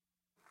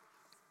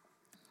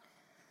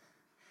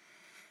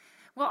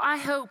Well, I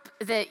hope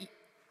that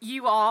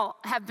you all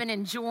have been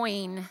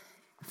enjoying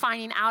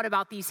finding out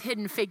about these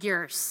hidden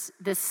figures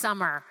this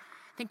summer.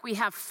 I think we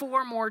have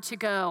 4 more to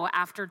go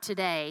after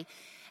today,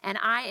 and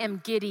I am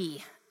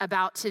giddy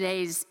about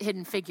today's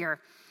hidden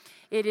figure.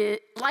 It is,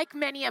 like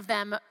many of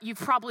them, you've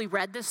probably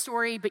read this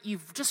story, but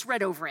you've just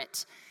read over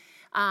it.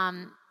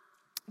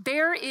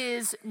 There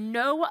is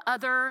no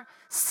other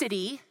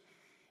city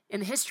in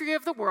the history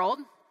of the world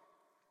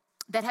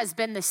that has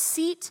been the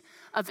seat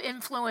of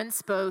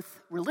influence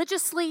both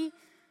religiously,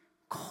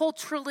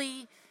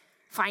 culturally,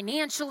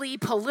 financially,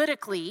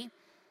 politically,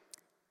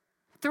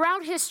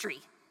 throughout history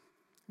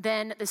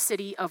than the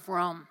city of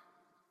Rome.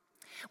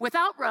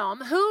 Without Rome,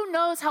 who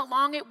knows how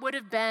long it would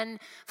have been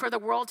for the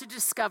world to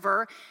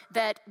discover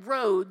that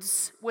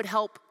roads would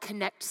help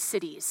connect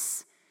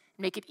cities,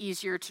 make it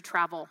easier to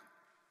travel.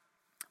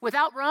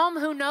 Without Rome,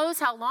 who knows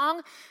how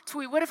long till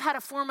we would have had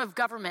a form of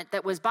government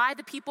that was by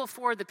the people,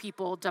 for the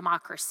people,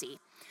 democracy.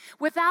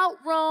 Without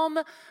Rome,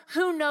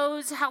 who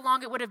knows how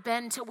long it would have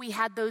been till we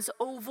had those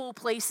oval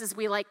places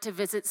we like to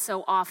visit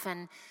so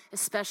often,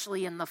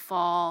 especially in the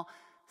fall,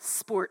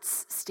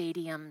 sports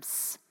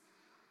stadiums.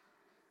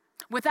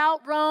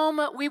 Without Rome,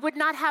 we would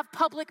not have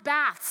public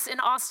baths. In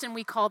Austin,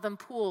 we call them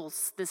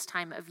pools this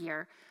time of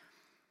year.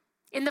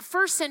 In the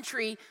first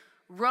century,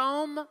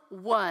 Rome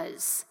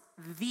was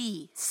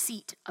the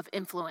seat of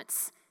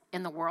influence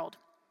in the world.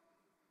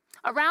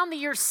 Around the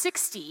year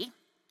 60,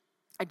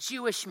 a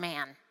Jewish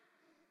man,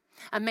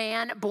 a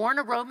man born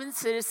a Roman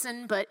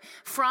citizen, but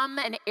from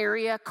an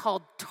area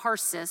called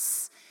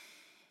Tarsus,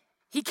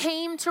 he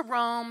came to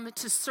Rome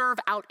to serve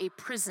out a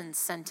prison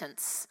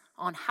sentence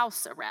on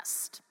house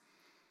arrest.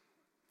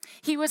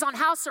 He was on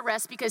house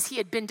arrest because he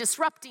had been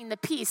disrupting the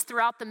peace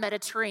throughout the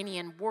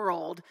Mediterranean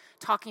world,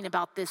 talking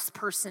about this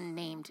person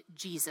named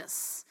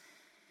Jesus.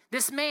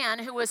 This man,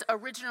 who was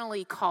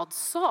originally called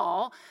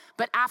Saul,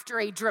 but after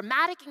a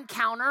dramatic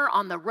encounter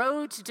on the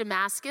road to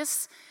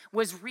Damascus,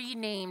 was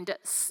renamed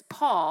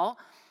Paul.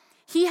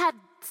 He had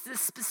this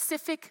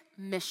specific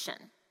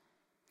mission.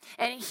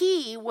 And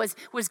he was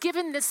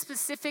given this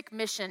specific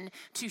mission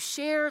to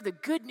share the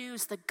good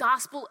news, the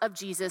gospel of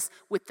Jesus,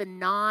 with the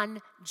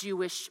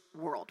non-Jewish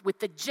world, with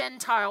the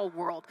Gentile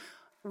world,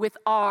 with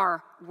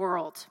our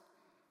world.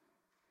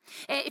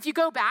 If you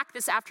go back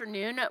this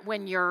afternoon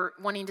when you're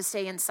wanting to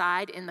stay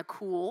inside in the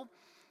cool,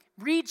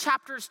 read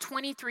chapters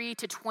 23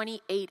 to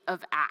 28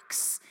 of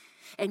Acts,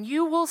 and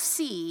you will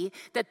see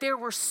that there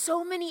were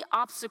so many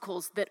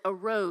obstacles that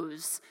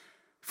arose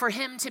for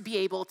him to be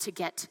able to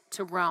get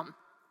to Rome.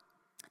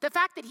 The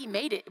fact that he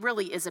made it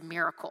really is a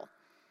miracle.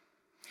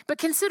 But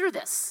consider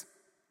this.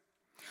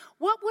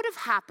 What would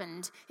have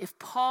happened if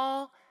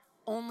Paul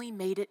only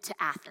made it to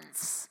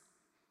Athens?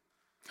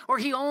 Or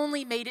he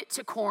only made it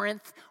to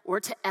Corinth or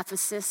to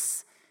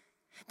Ephesus?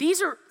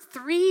 These are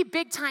 3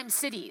 big-time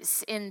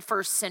cities in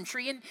first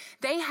century, and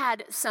they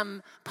had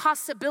some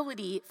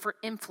possibility for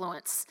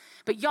influence.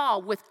 But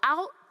y'all,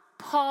 without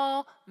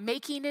Paul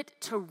making it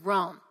to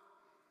Rome,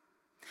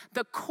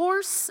 the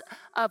course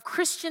of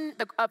Christianity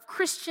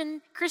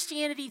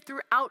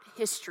throughout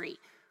history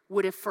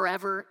would have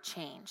forever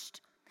changed.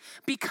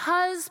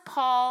 Because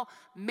Paul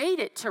made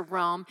it to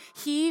Rome,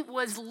 he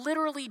was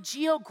literally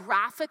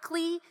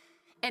geographically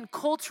and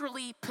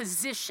culturally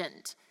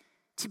positioned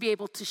to be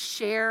able to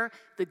share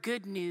the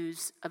good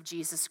news of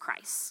Jesus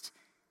Christ.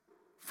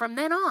 From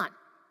then on,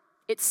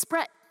 it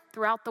spread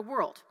throughout the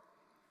world.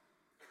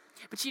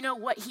 But you know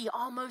what? He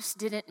almost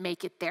didn't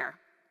make it there.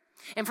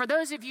 And for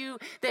those of you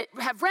that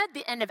have read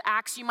the end of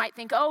Acts, you might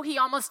think, oh, he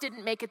almost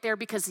didn't make it there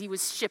because he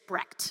was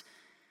shipwrecked,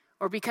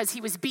 or because he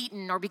was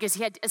beaten, or because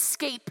he had to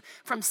escape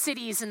from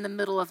cities in the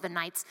middle of the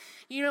nights.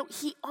 You know,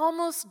 he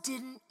almost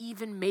didn't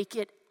even make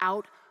it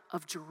out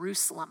of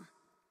Jerusalem.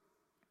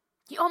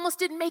 He almost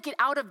didn't make it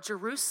out of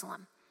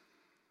Jerusalem.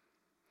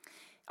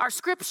 Our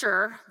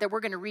scripture that we're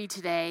going to read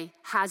today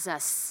has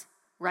us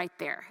right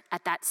there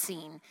at that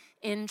scene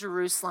in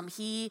Jerusalem.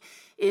 He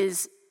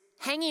is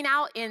hanging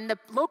out in the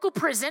local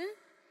prison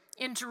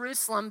in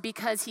Jerusalem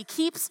because he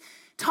keeps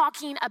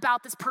talking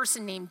about this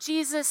person named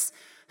Jesus,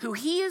 who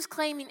he is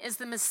claiming is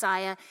the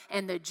Messiah,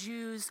 and the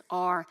Jews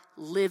are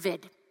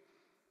livid.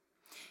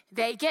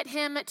 They get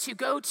him to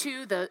go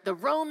to the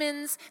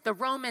Romans. The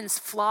Romans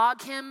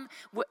flog him.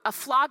 A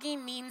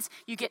flogging means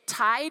you get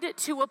tied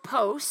to a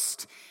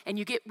post and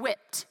you get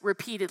whipped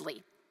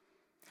repeatedly.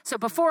 So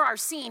before our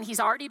scene, he's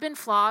already been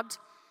flogged.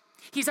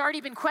 He's already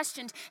been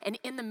questioned. And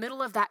in the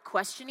middle of that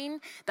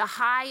questioning, the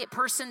high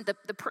person, the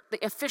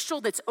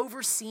official that's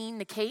overseeing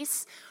the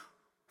case,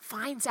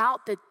 finds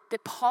out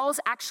that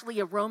Paul's actually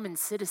a Roman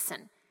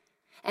citizen.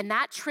 And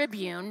that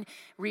tribune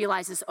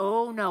realizes,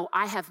 oh no,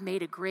 I have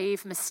made a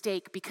grave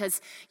mistake,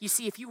 because you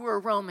see, if you were a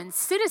Roman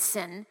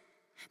citizen,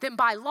 then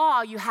by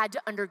law you had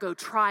to undergo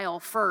trial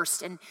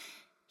first. And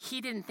he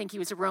didn't think he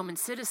was a Roman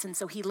citizen,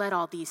 so he let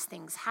all these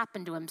things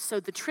happen to him. So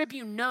the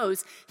tribune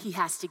knows he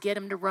has to get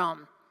him to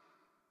Rome.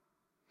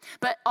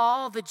 But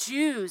all the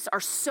Jews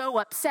are so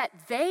upset.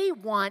 They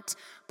want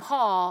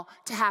Paul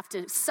to have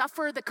to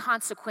suffer the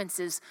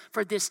consequences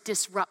for this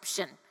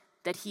disruption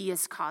that he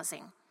is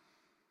causing.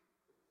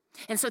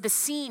 And so the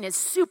scene is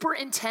super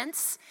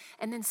intense,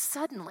 and then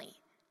suddenly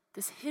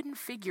this hidden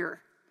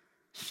figure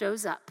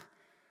shows up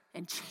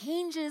and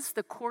changes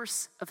the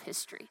course of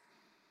history.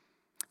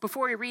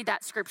 Before we read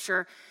that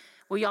scripture,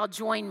 will y'all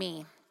join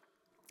me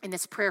in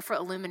this prayer for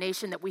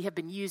illumination that we have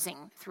been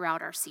using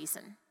throughout our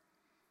season?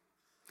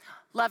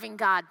 Loving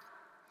God,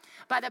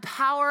 by the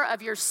power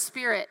of your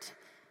Spirit,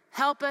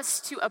 help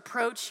us to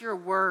approach your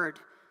word.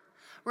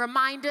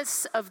 Remind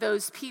us of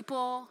those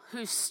people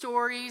whose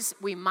stories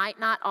we might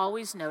not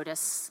always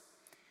notice.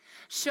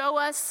 Show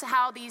us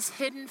how these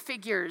hidden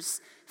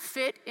figures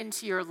fit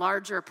into your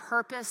larger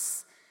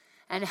purpose,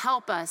 and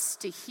help us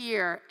to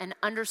hear and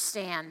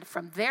understand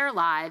from their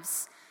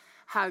lives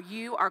how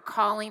you are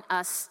calling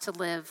us to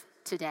live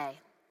today.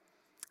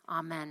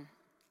 Amen.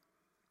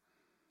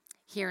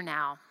 Hear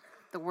now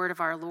the word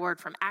of our Lord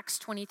from Acts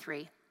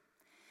 23.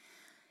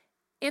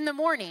 In the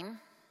morning,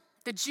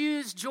 the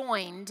Jews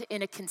joined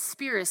in a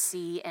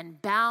conspiracy and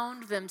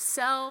bound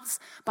themselves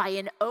by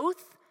an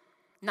oath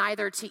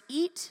neither to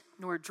eat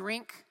nor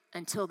drink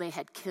until they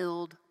had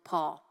killed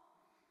Paul.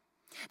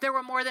 There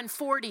were more than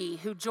 40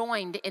 who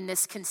joined in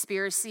this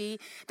conspiracy.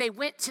 They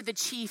went to the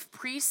chief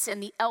priests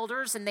and the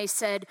elders and they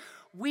said,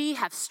 "We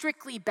have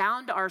strictly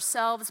bound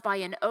ourselves by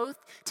an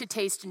oath to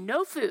taste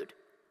no food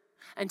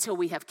until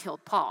we have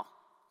killed Paul.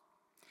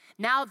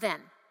 Now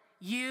then,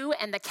 you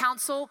and the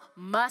council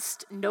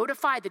must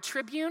notify the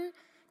tribune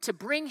to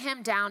bring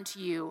him down to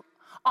you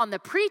on the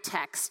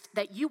pretext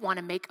that you want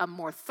to make a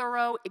more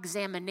thorough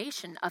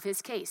examination of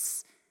his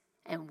case.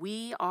 And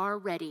we are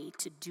ready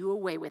to do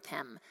away with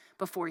him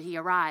before he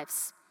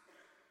arrives.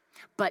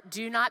 But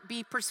do not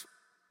be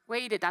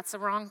persuaded." That's the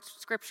wrong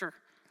scripture.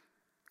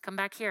 Come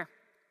back here.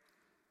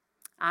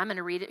 I'm going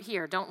to read it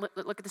here. Don't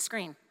look at the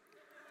screen.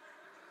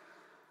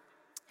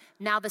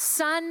 Now the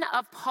son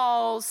of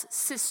Paul's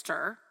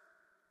sister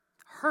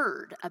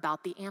heard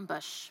about the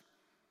ambush.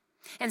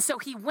 And so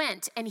he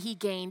went and he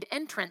gained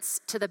entrance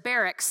to the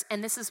barracks,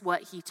 and this is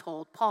what he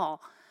told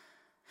Paul.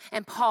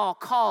 And Paul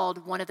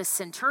called one of the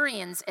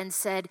centurions and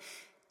said,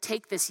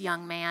 "Take this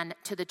young man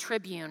to the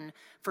tribune,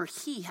 for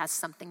he has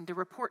something to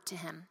report to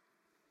him."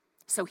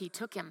 So he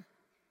took him,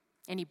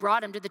 and he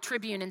brought him to the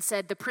tribune and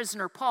said, "The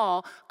prisoner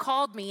Paul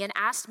called me and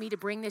asked me to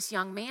bring this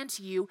young man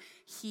to you.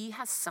 He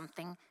has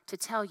something to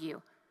tell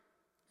you."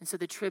 And so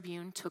the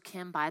tribune took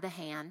him by the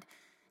hand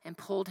and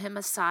pulled him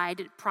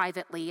aside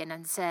privately and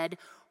then said,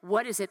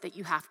 "What is it that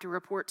you have to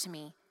report to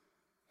me?"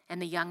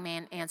 And the young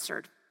man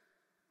answered,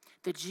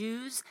 "The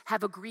Jews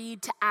have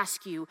agreed to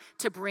ask you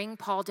to bring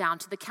Paul down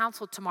to the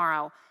council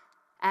tomorrow,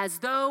 as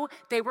though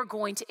they were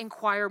going to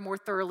inquire more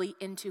thoroughly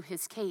into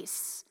his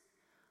case.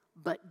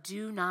 But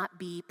do not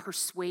be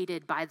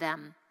persuaded by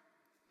them.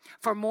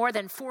 For more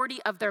than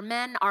 40 of their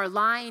men are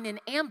lying in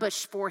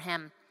ambush for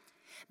him.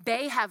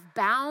 They have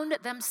bound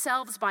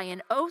themselves by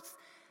an oath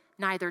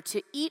neither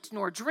to eat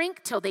nor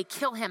drink till they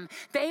kill him.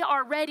 They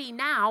are ready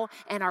now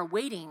and are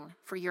waiting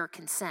for your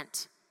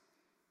consent."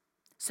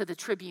 So the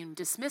tribune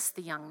dismissed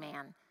the young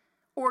man,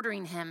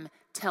 ordering him,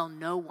 "Tell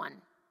no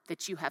one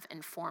that you have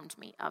informed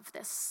me of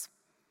this."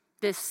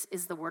 This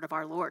is the word of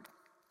our Lord.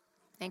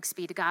 Thanks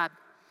be to God.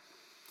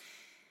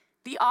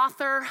 The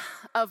author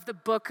of the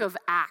book of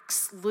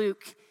Acts,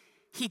 Luke,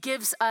 he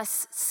gives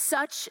us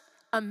such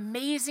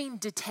amazing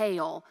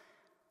detail.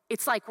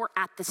 It's like we're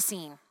at the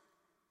scene.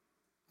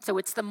 So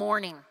it's the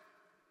morning.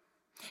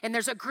 And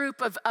there's a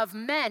group of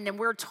men, and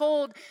we're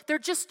told they're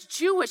just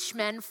Jewish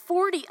men,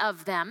 40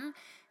 of them.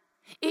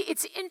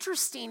 It's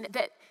interesting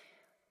that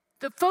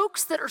the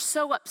folks that are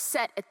so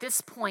upset at this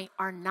point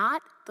are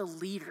not the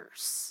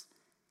leaders.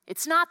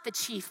 It's not the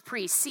chief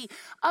priests. See,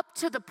 up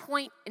to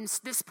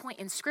this point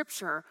in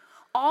Scripture,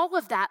 all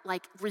of that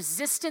like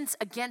resistance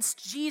against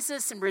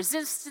Jesus and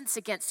resistance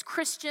against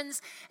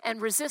Christians and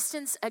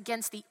resistance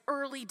against the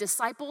early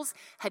disciples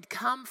had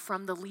come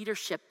from the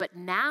leadership. But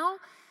now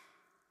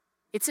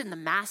it's in the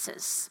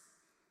masses.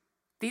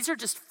 These are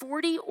just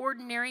 40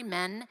 ordinary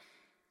men,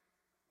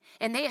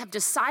 and they have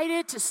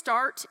decided to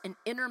start an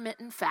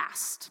intermittent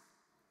fast.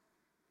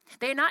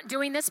 They're not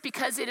doing this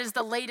because it is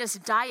the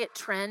latest diet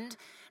trend.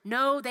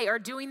 No, they are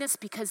doing this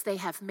because they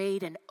have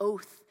made an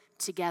oath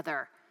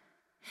together.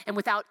 And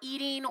without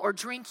eating or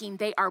drinking,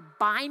 they are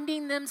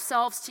binding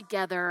themselves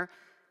together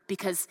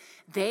because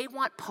they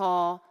want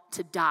Paul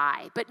to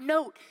die. But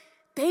note,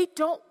 they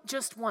don't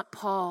just want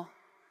Paul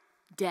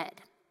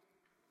dead.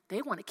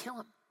 They want to kill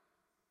him.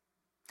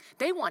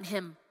 They want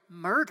him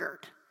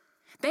murdered.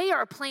 They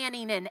are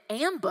planning an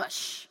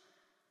ambush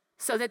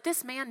so that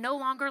this man no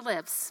longer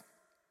lives.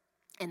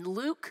 And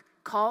Luke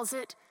calls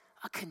it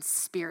a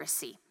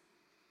conspiracy.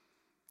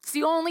 It's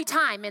the only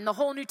time in the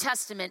whole New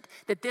Testament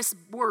that this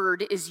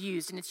word is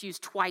used, and it's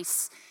used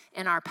twice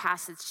in our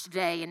passage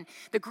today. And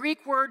the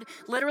Greek word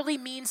literally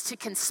means to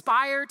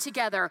conspire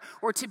together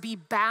or to be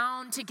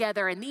bound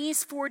together. And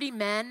these 40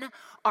 men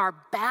are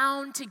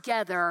bound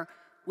together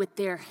with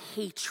their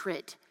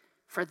hatred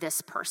for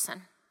this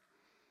person.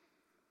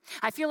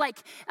 I feel like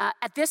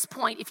at this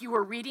point, if you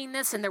were reading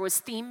this and there was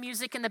theme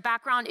music in the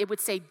background, it would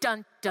say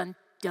dun, dun,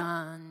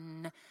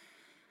 dun,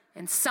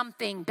 and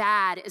something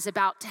bad is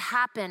about to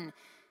happen.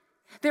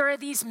 There are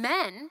these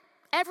men,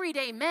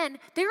 everyday men,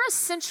 they're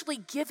essentially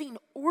giving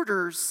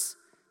orders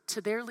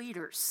to their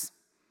leaders.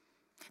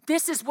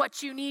 This is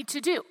what you need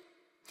to do.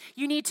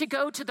 You need to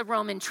go to the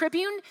Roman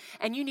tribune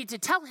and you need to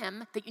tell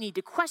him that you need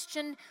to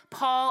question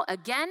Paul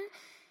again.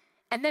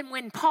 And then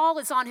when Paul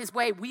is on his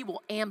way, we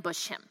will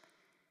ambush him.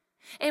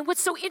 And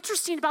what's so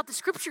interesting about the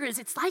scripture is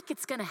it's like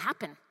it's going to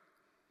happen.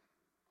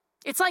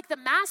 It's like the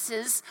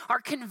masses are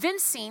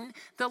convincing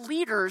the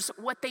leaders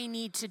what they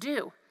need to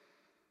do.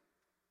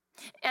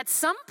 At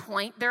some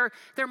point, there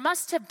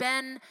must have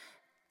been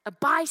a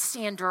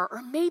bystander,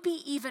 or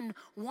maybe even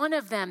one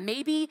of them.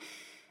 Maybe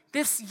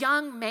this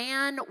young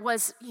man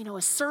was,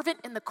 a servant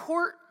in the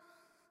court,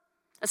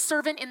 a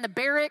servant in the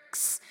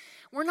barracks.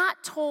 We're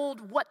not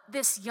told what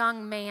this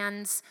young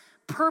man's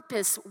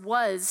purpose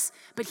was,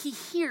 but he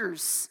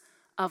hears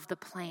of the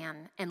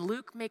plan. And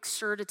Luke makes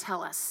sure to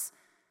tell us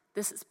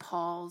this is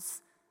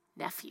Paul's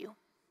nephew,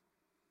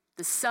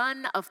 the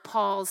son of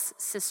Paul's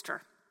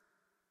sister.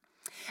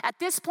 At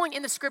this point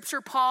in the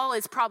scripture, Paul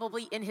is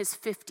probably in his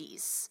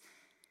 50s.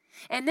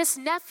 And this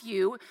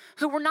nephew,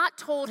 who we're not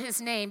told his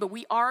name, but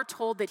we are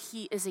told that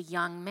he is a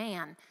young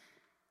man.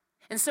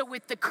 And so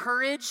with the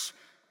courage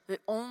that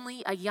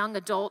only a young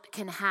adult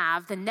can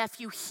have, the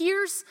nephew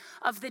hears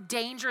of the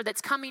danger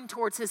that's coming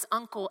towards his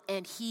uncle,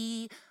 and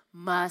he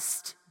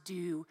must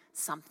do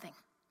something.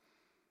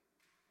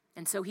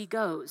 And so he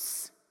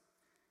goes.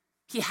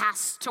 He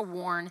has to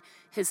warn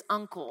his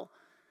uncle.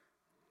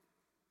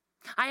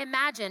 I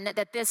imagine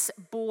that this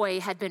boy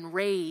had been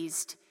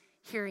raised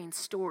hearing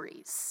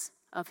stories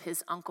of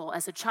his uncle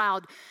as a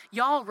child.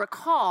 Y'all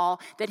recall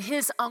that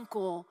his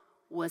uncle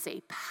was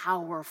a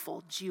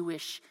powerful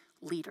Jewish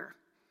leader.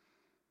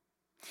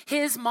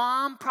 His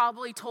mom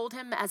probably told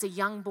him as a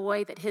young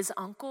boy that his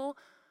uncle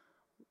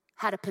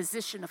had a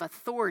position of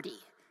authority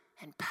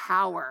and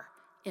power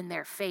in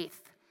their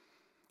faith.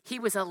 He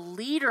was a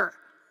leader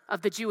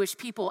of the Jewish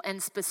people,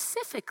 and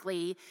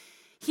specifically,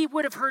 he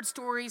would have heard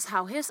stories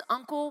how his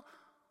uncle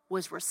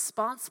was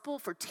responsible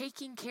for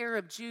taking care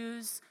of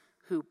Jews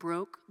who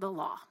broke the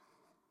law,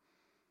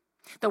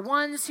 the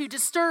ones who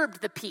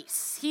disturbed the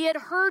peace. He had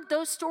heard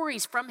those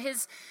stories from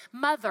his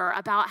mother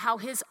about how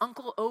his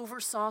uncle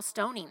oversaw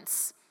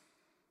stonings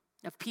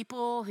of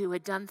people who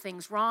had done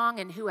things wrong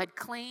and who had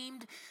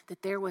claimed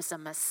that there was a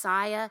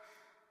Messiah.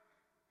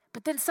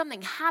 But then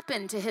something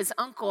happened to his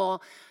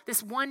uncle.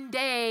 This one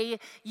day,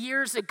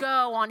 years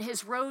ago, on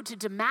his road to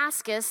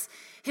Damascus,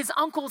 his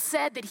uncle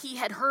said that he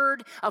had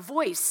heard a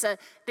voice,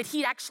 that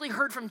he'd actually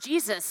heard from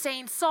Jesus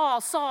saying, "Saul,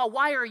 Saul,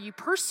 why are you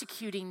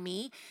persecuting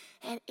me?"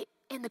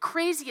 And the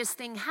craziest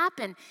thing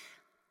happened.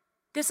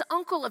 This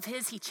uncle of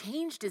his, he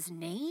changed his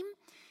name.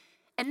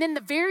 And then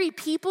the very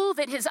people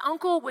that his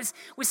uncle was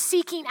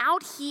seeking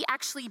out, he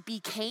actually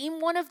became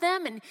one of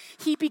them. And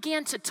he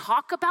began to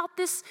talk about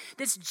this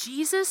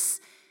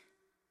Jesus.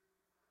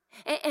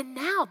 And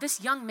now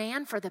this young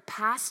man for the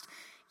past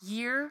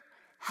year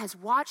has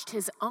watched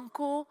his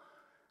uncle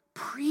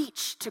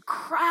preach to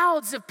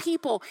crowds of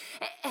people.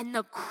 And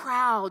the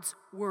crowds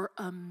were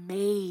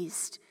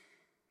amazed.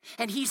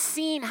 And he's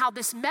seen how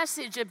this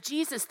message of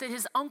Jesus that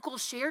his uncle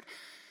shared,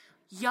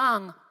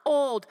 young,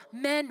 old,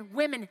 men,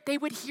 women, they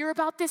would hear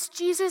about this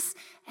Jesus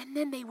and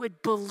then they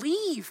would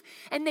believe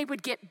and they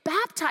would get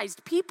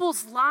baptized.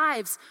 People's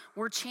lives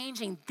were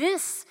changing.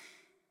 This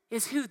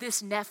is who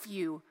this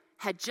nephew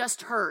had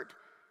just heard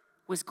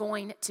was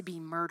going to be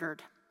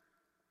murdered.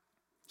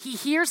 He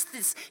hears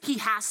this, he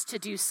has to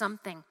do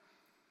something.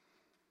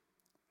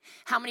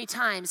 How many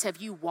times have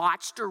you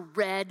watched or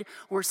read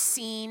or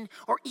seen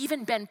or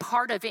even been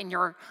part of in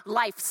your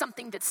life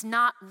something that's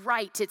not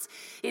right?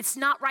 It's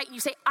not right, and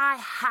you say, I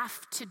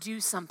have to do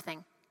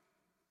something.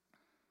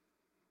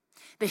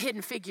 The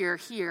hidden figure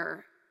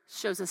here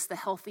shows us the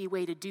healthy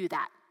way to do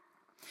that.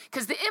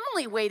 Because the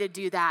Emily way to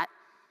do that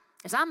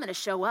is I'm going to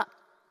show up.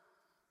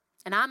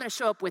 And I'm going to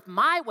show up with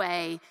my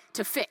way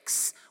to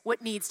fix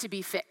what needs to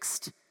be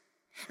fixed.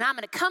 And I'm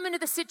going to come into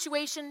the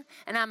situation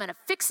and I'm going to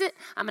fix it.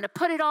 I'm going to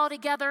put it all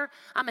together.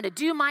 I'm going to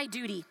do my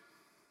duty.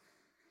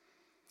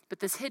 But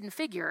this hidden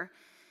figure,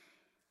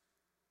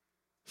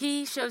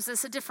 he shows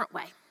us a different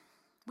way.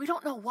 We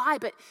don't know why,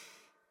 but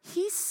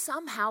he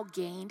somehow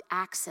gained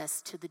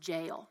access to the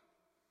jail.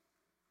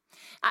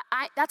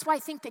 That's why I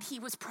think that he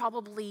was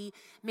probably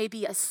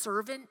maybe a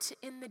servant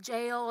in the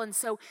jail. And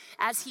so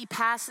as he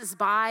passes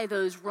by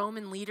those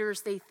Roman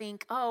leaders, they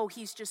think, oh,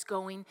 he's just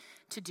going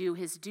to do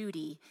his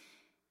duty.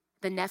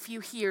 The nephew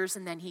hears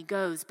and then he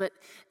goes. But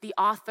the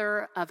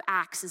author of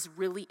Acts is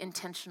really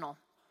intentional.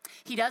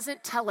 He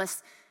doesn't tell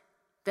us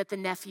that the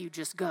nephew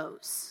just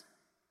goes.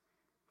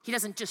 He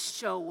doesn't just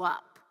show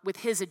up with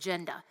his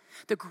agenda.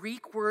 The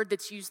Greek word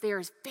that's used there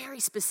is very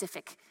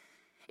specific.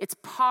 It's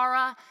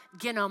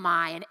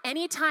paraginomai, and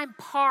anytime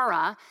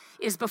para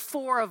is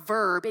before a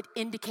verb, it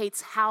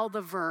indicates how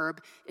the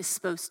verb is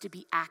supposed to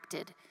be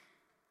acted.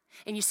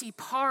 And you see,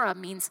 para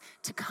means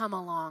to come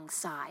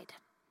alongside.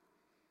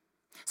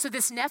 So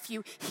this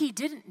nephew, he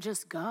didn't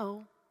just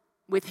go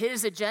with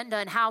his agenda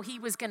and how he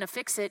was going to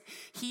fix it,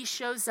 he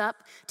shows up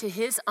to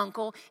his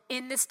uncle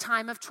in this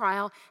time of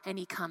trial, and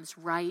he comes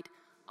right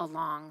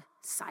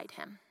alongside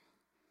him.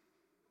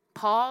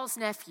 Paul's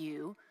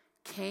nephew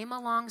came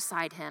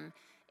alongside him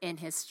in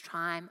his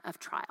time of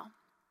trial.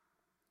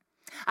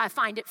 I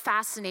find it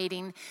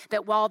fascinating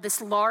that while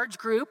this large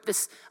group,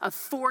 this of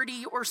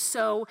 40 or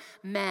so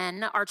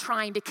men, are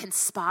trying to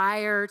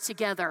conspire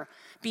together,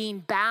 being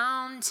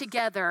bound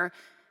together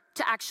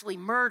to actually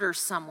murder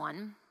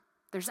someone,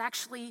 there's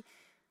actually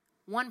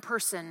one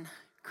person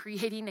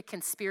creating a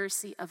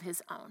conspiracy of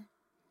his own.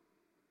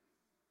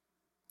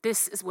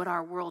 This is what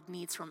our world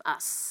needs from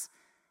us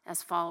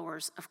as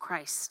followers of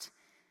Christ.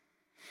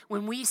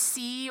 When we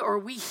see or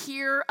we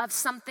hear of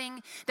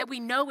something that we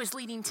know is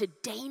leading to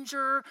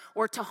danger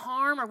or to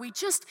harm, or we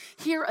just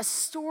hear a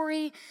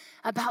story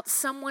about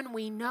someone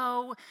we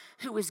know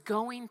who is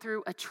going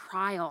through a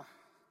trial,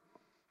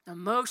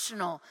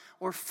 emotional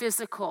or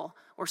physical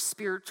or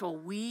spiritual,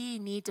 we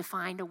need to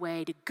find a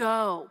way to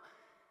go,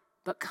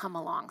 but come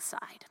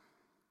alongside.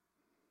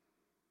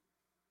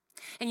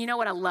 And you know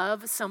what I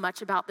love so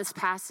much about this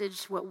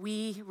passage, what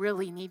we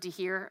really need to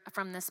hear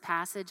from this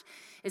passage,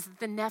 is that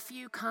the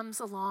nephew comes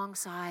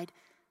alongside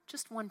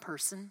just one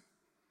person.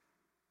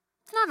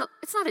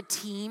 It's not a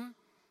team.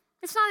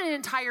 It's not an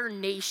entire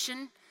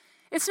nation.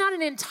 It's not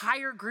an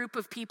entire group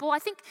of people. I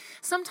think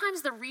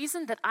sometimes the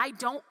reason that I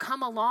don't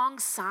come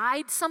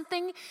alongside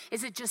something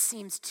is it just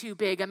seems too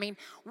big. I mean,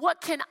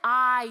 what can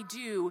I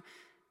do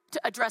to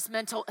address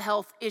mental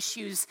health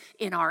issues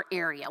in our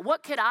area?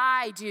 What could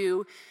I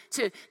do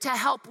to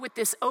help with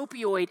this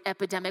opioid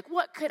epidemic?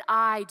 What could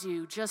I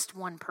do? Just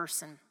one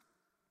person.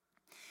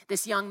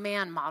 This young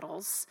man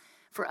models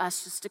for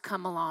us just to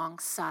come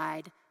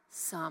alongside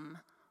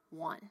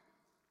someone.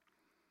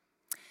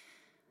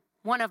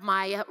 One of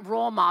my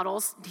role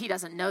models, he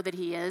doesn't know that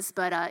he is,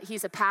 but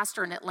he's a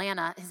pastor in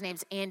Atlanta. His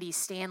name's Andy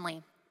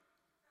Stanley.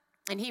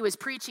 And he was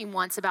preaching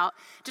once about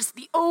just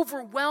the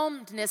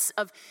overwhelmedness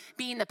of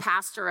being the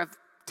pastor of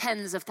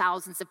tens of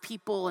thousands of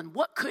people and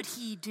what could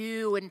he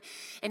do? And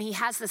he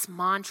has this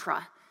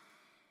mantra.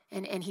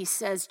 And he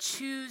says,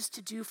 choose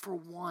to do for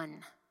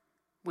one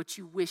what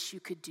you wish you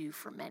could do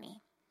for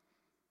many.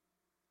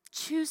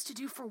 Choose to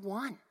do for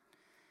one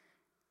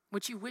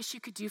what you wish you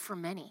could do for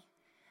many.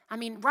 I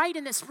mean, right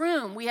in this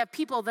room, we have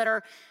people that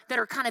are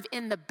kind of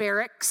in the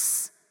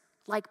barracks,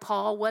 like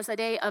Paul was a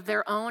day of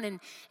their own,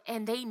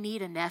 and they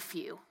need a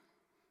nephew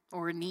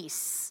or a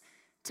niece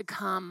to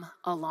come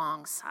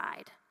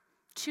alongside.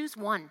 Choose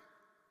one.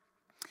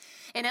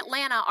 In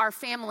Atlanta, our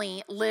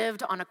family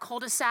lived on a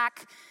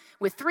cul-de-sac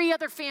with 3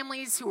 other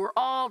families who were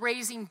all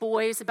raising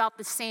boys about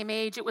the same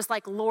age. It was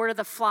like Lord of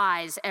the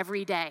Flies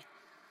every day.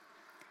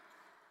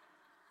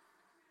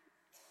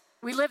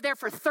 We lived there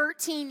for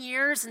 13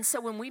 years, and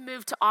so when we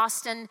moved to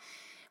Austin,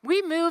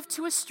 we moved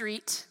to a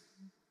street,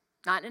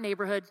 not in a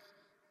neighborhood.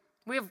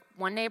 We have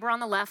one neighbor on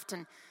the left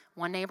and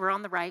one neighbor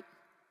on the right.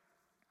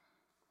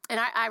 And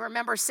I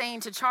remember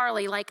saying to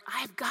Charlie, like,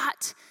 I've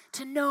got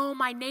to know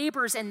my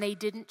neighbors, and they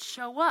didn't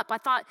show up. I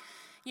thought,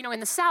 in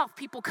the South,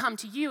 people come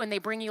to you and they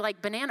bring you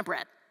like banana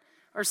bread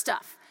or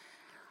stuff.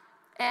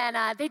 And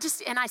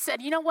I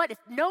said, you know what? If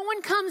no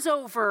one comes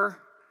over,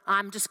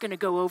 I'm just going to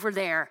go over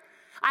there.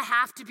 I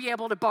have to be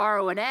able to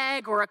borrow an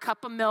egg or a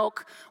cup of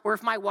milk, or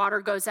if my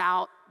water goes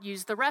out,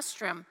 use the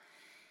restroom.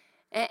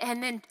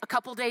 And then a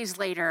couple days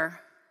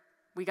later,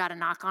 we got a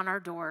knock on our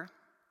door,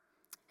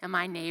 and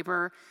my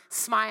neighbor,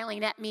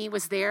 smiling at me,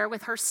 was there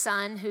with her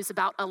son, who's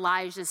about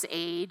Elijah's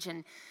age.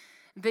 And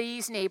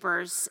these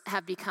neighbors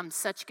have become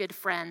such good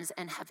friends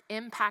and have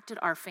impacted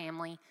our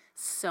family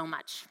so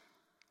much.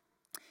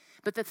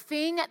 But the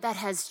thing that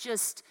has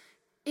just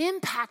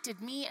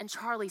impacted me and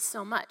Charlie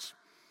so much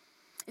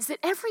is that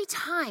every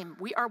time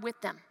we are with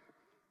them,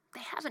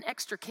 they have an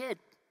extra kid,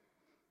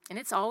 and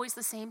it's always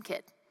the same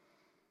kid.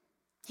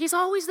 He's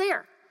always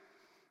there.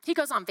 He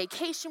goes on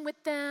vacation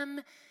with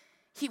them.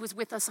 He was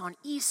with us on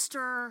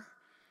Easter.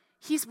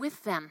 He's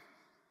with them.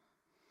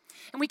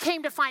 And we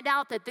came to find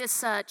out that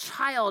this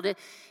child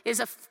is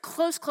a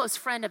close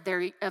friend of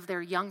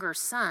their younger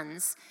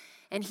sons,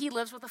 and he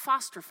lives with a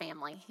foster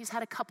family. He's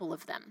had a couple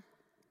of them.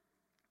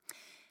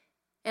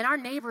 And our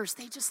neighbors,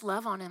 they just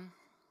love on him.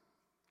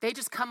 They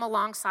just come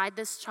alongside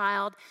this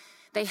child.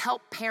 They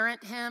help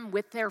parent him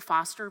with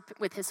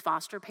his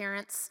foster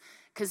parents,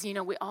 because,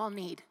 we all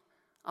need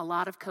a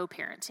lot of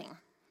co-parenting.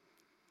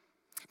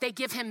 They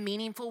give him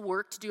meaningful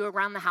work to do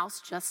around the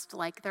house, just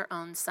like their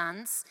own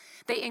sons.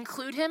 They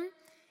include him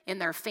in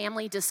their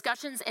family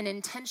discussions and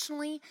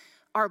intentionally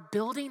are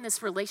building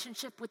this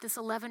relationship with this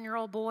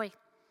 11-year-old boy.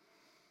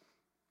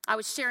 I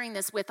was sharing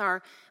this with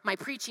my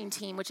preaching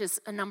team, which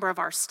is a number of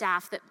our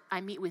staff that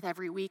I meet with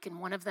every week, and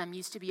one of them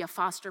used to be a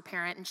foster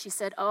parent, and she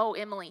said, "Oh,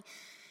 Emily,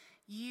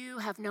 you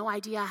have no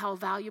idea how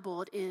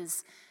valuable it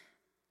is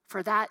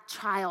for that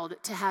child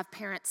to have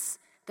parents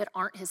that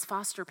aren't his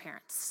foster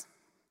parents.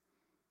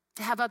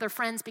 To have other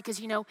friends, because,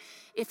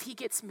 if he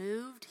gets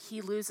moved,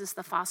 he loses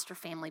the foster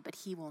family, but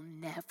he will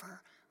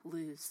never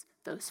lose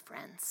those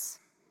friends."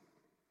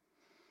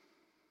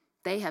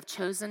 They have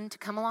chosen to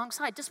come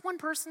alongside, just one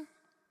person.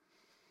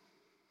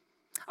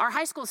 Our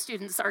high school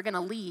students are going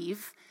to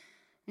leave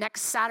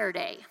next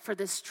Saturday for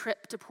this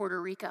trip to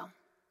Puerto Rico.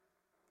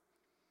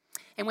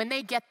 And when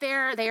they get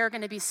there, they are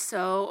going to be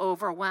so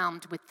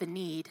overwhelmed with the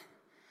need.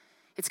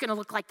 It's going to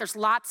look like there's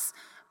lots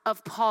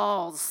of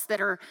Pauls that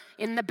are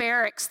in the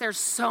barracks. There's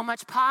so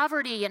much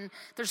poverty and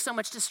there's so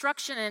much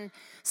destruction and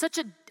such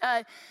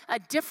a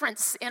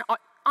difference in,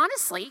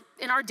 honestly,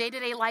 in our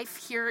day-to-day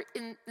life here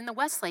in the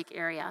Westlake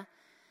area.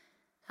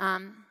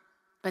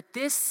 But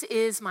this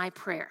is my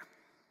prayer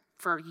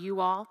for you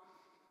all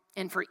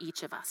and for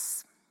each of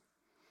us.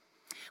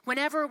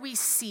 Whenever we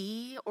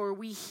see or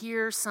we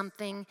hear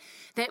something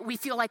that we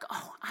feel like,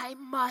 oh, I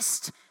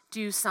must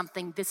do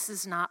something, this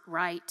is not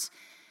right,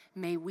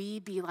 may we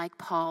be like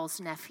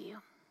Paul's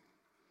nephew.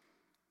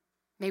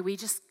 May we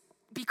just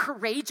be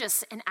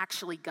courageous and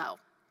actually go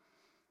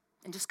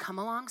and just come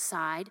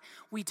alongside.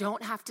 We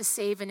don't have to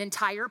save an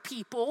entire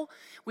people.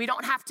 We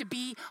don't have to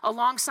be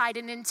alongside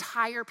an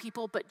entire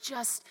people, but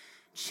just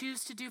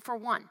choose to do for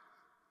one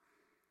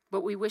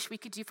what we wish we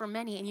could do for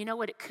many. And you know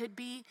what? It could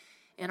be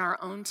in our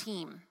own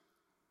team.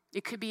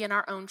 It could be in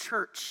our own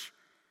church.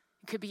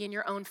 It could be in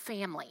your own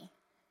family,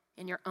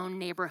 in your own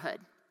neighborhood.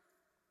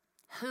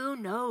 Who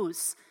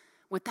knows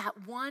what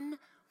that one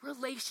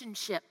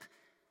relationship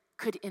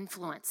could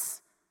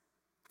influence?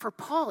 For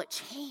Paul, it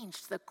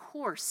changed the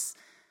course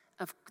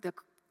of the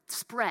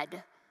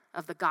spread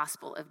of the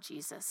gospel of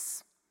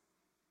Jesus.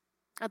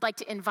 I'd like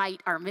to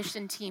invite our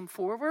mission team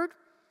forward.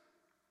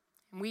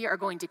 We are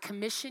going to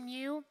commission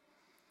you.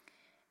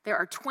 There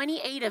are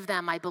 28 of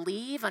them, I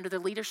believe, under the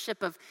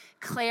leadership of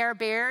Claire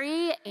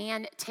Berry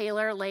and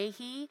Taylor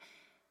Leahy.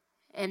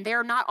 And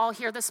they're not all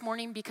here this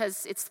morning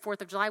because it's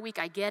 4th of July week.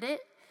 I get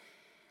it.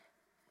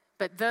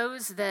 But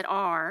those that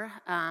are,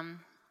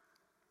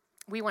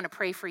 we want to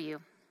pray for you.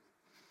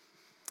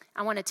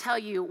 I want to tell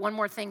you one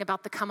more thing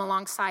about the come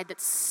alongside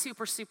that's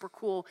super, super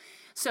cool.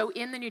 So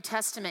in the New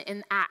Testament,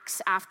 in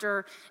Acts,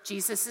 after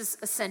Jesus is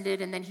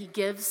ascended and then he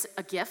gives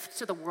a gift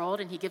to the world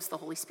and he gives the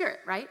Holy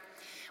Spirit, right?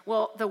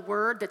 Well, the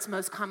word that's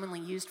most commonly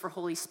used for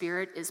Holy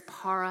Spirit is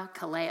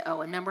parakaleo. And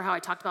remember how I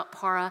talked about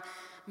para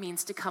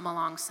means to come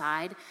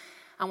alongside?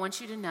 I want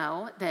you to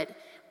know that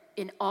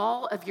in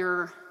all of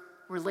your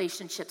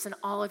relationships and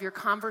all of your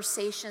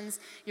conversations,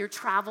 your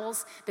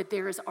travels, that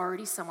there is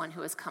already someone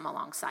who has come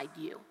alongside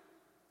you.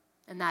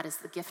 And that is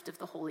the gift of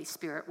the Holy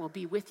Spirit will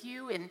be with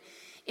you and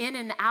in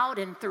and out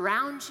and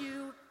throughout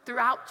you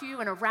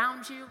and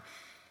around you.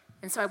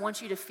 And so I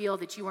want you to feel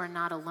that you are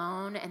not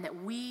alone and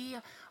that we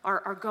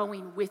are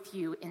going with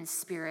you in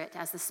spirit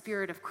as the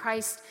Spirit of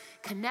Christ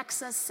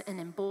connects us and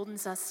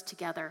emboldens us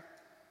together.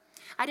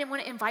 I didn't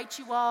want to invite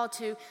you all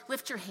to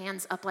lift your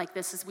hands up like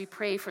this as we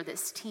pray for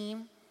this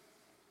team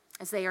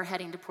as they are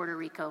heading to Puerto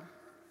Rico.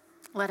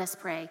 Let us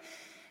pray.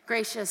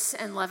 Gracious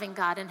and loving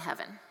God in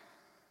heaven,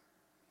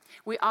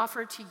 we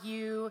offer to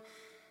you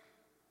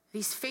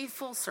these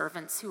faithful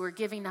servants who are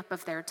giving up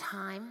of their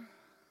time,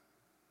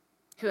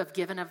 who have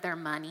given of their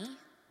money,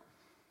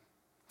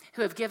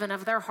 who have given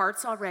of their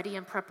hearts already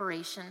in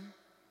preparation.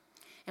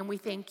 And we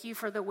thank you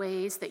for the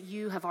ways that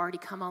you have already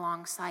come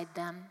alongside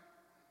them.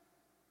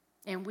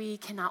 And we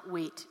cannot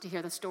wait to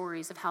hear the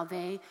stories of how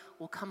they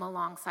will come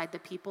alongside the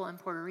people in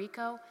Puerto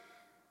Rico,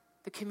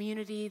 the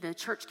community, the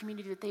church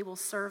community that they will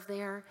serve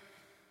there.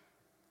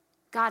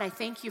 God, I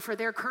thank you for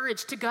their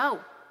courage to go.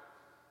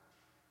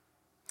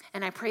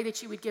 And I pray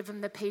that you would give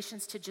them the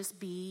patience to just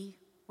be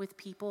with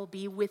people,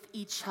 be with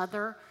each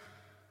other.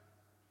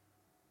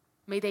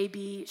 May they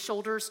be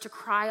shoulders to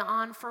cry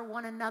on for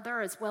one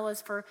another as well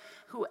as for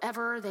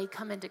whoever they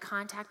come into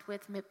contact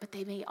with, but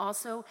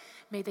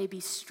may they be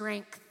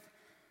strength.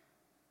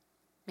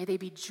 May they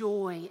be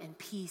joy and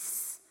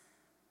peace.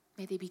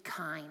 May they be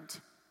kind.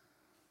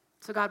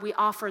 So God, we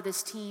offer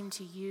this team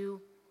to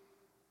you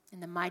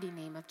in the mighty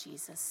name of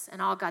Jesus.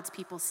 And all God's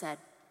people said,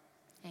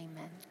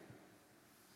 amen.